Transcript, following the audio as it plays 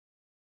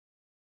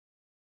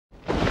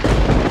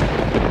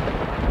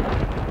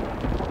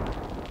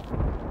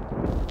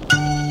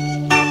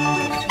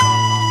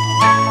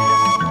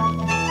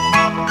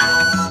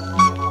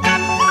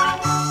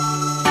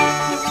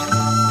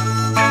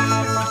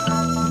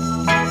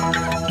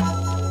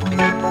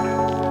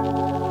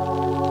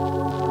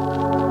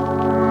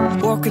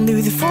Walking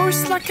through the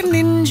forest like a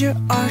ninja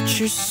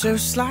archer, so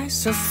sly,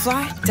 so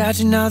fly,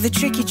 dodging all the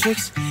tricky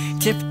tricks.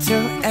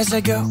 Tiptoe as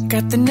I go,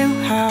 got the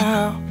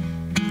know-how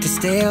to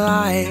stay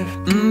alive.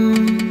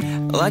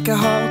 Like a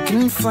hawk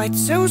in flight,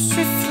 so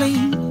swiftly,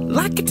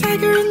 like a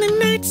tiger in the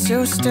night,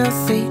 so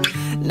stealthy.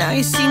 Now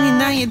you see me,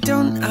 now you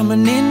don't. I'm a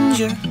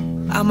ninja,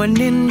 I'm a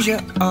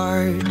ninja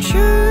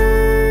archer.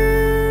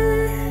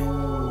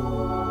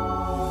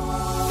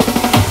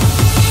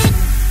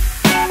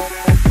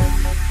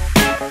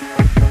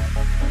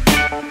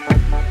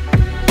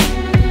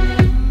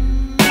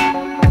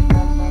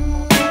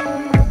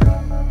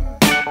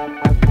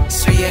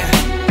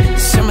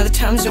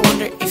 Sometimes I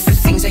wonder if the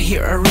things I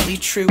hear are really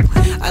true.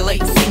 I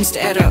like things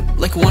to add up,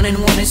 like 1 and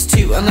 1 is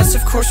 2. Unless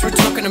of course we're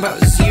talking about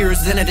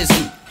zeros, then it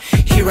isn't.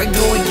 Here I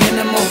go again,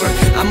 I'm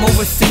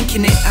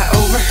overthinking it. I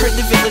overheard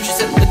the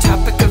villagers and the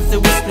topic of the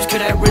whispers.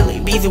 Could I really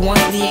be the one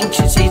the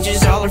ancient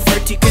sages all refer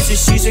to? Cause their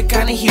shoes are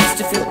kinda huge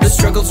to feel the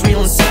struggle's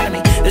real inside of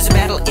me. There's a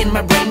battle in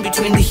my brain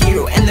between the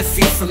hero and the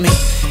fear for me.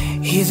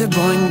 Hear the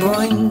boing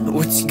boing,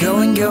 what's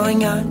going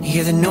on?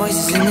 Hear the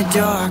noises in the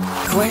dark.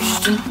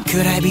 Question,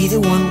 could I be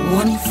the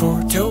one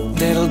foretold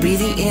that'll be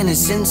the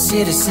innocent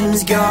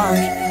citizen's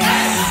guard?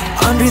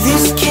 Under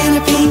this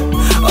canopy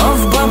of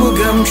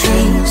bubblegum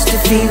trees,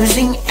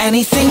 diffusing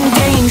anything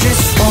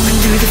dangerous. Walking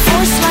through the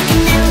forest like a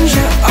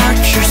ninja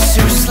archer,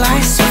 so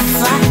sly, so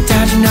fly,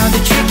 dodging all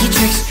the tricky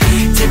tricks.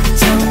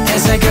 Tiptoe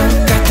as I go,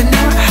 got the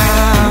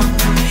know-how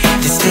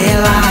to stay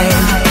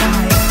alive.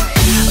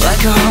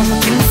 Like a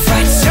hawk in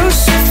flight, so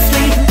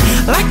swiftly,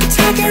 like a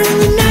tiger in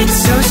the night,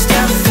 so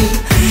stealthy.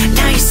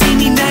 Now you see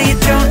me, now you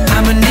don't.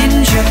 I'm a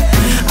ninja,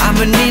 I'm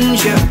a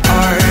ninja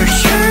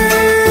archer.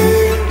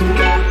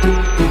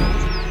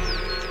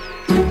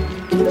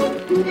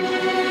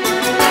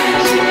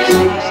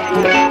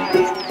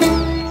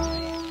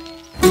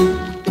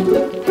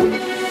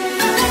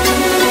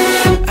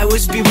 I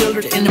was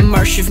bewildered in a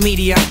marsh of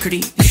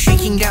mediocrity,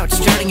 shrieking doubt,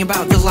 starting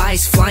about the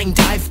lies, flying,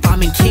 dive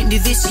bombing. Can't do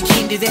this, you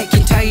can't do that,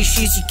 can't tie your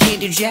shoes, you can't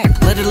do jack.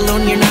 Let it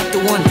alone, you're not the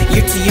one,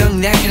 you're too young,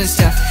 that kind of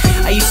stuff.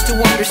 I used to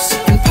wonder, sit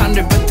and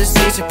ponder, but those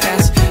days are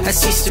past. I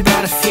ceased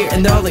about a fear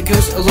and all that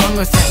goes along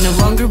with that. No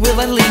longer will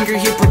I linger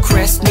here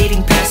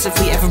procrastinating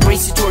passively. I've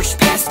embraced the torch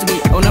past to me,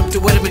 own up to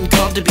what I've been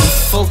called to be.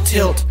 Full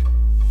tilt,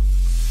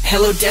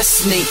 hello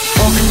destiny.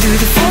 Walking through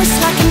the forest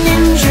like a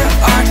ninja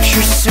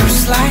archer, so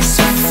sly,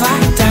 so fly,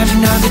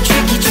 dodging all the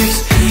tricky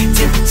tricks.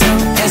 Tiptoe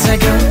as I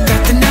go,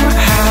 got the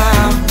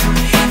know-how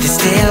to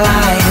stay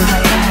alive.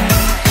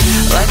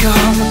 Like a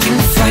hawk in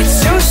flight,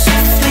 so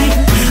swiftly,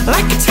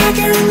 like a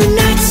tiger in the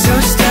night, so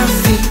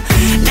stealthy.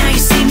 Now you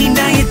see me,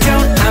 now you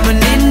don't. I'm a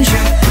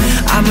ninja,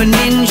 I'm a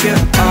ninja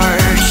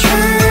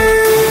archer.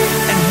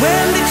 And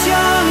when the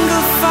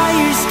jungle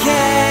fires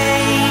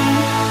came,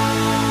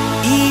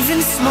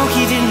 even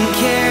Smokey didn't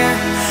care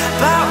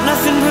about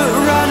nothing but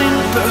running.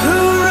 But who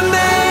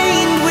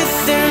remained with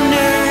their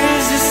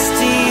nerves of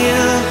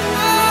steel?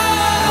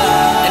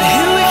 And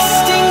who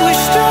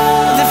extinguished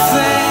all the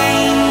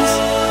flames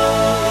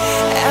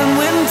and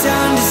went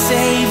on to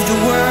save the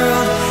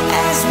world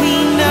as we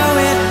know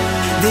it?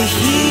 The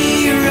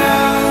hero,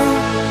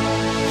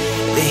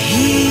 the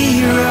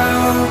hero.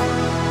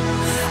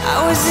 I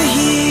was a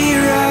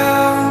hero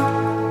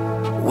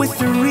with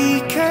a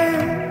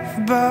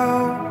recurve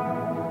bow.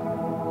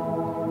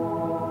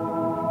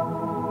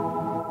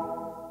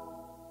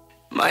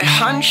 My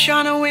hunch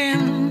on a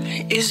whim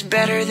is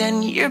better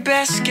than your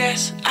best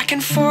guess. I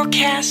can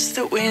forecast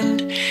the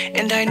wind,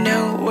 and I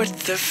know what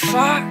the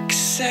fox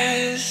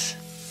says.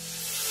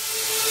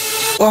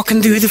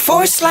 Walking through the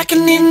forest like a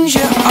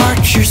ninja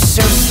archer,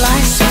 so sly,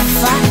 so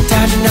fly,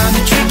 dodging all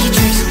the tricky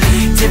tricks.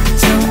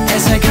 Tiptoe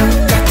as I go,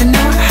 got the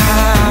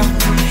know-how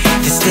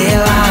to stay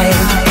alive.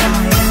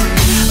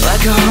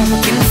 Like a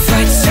hawk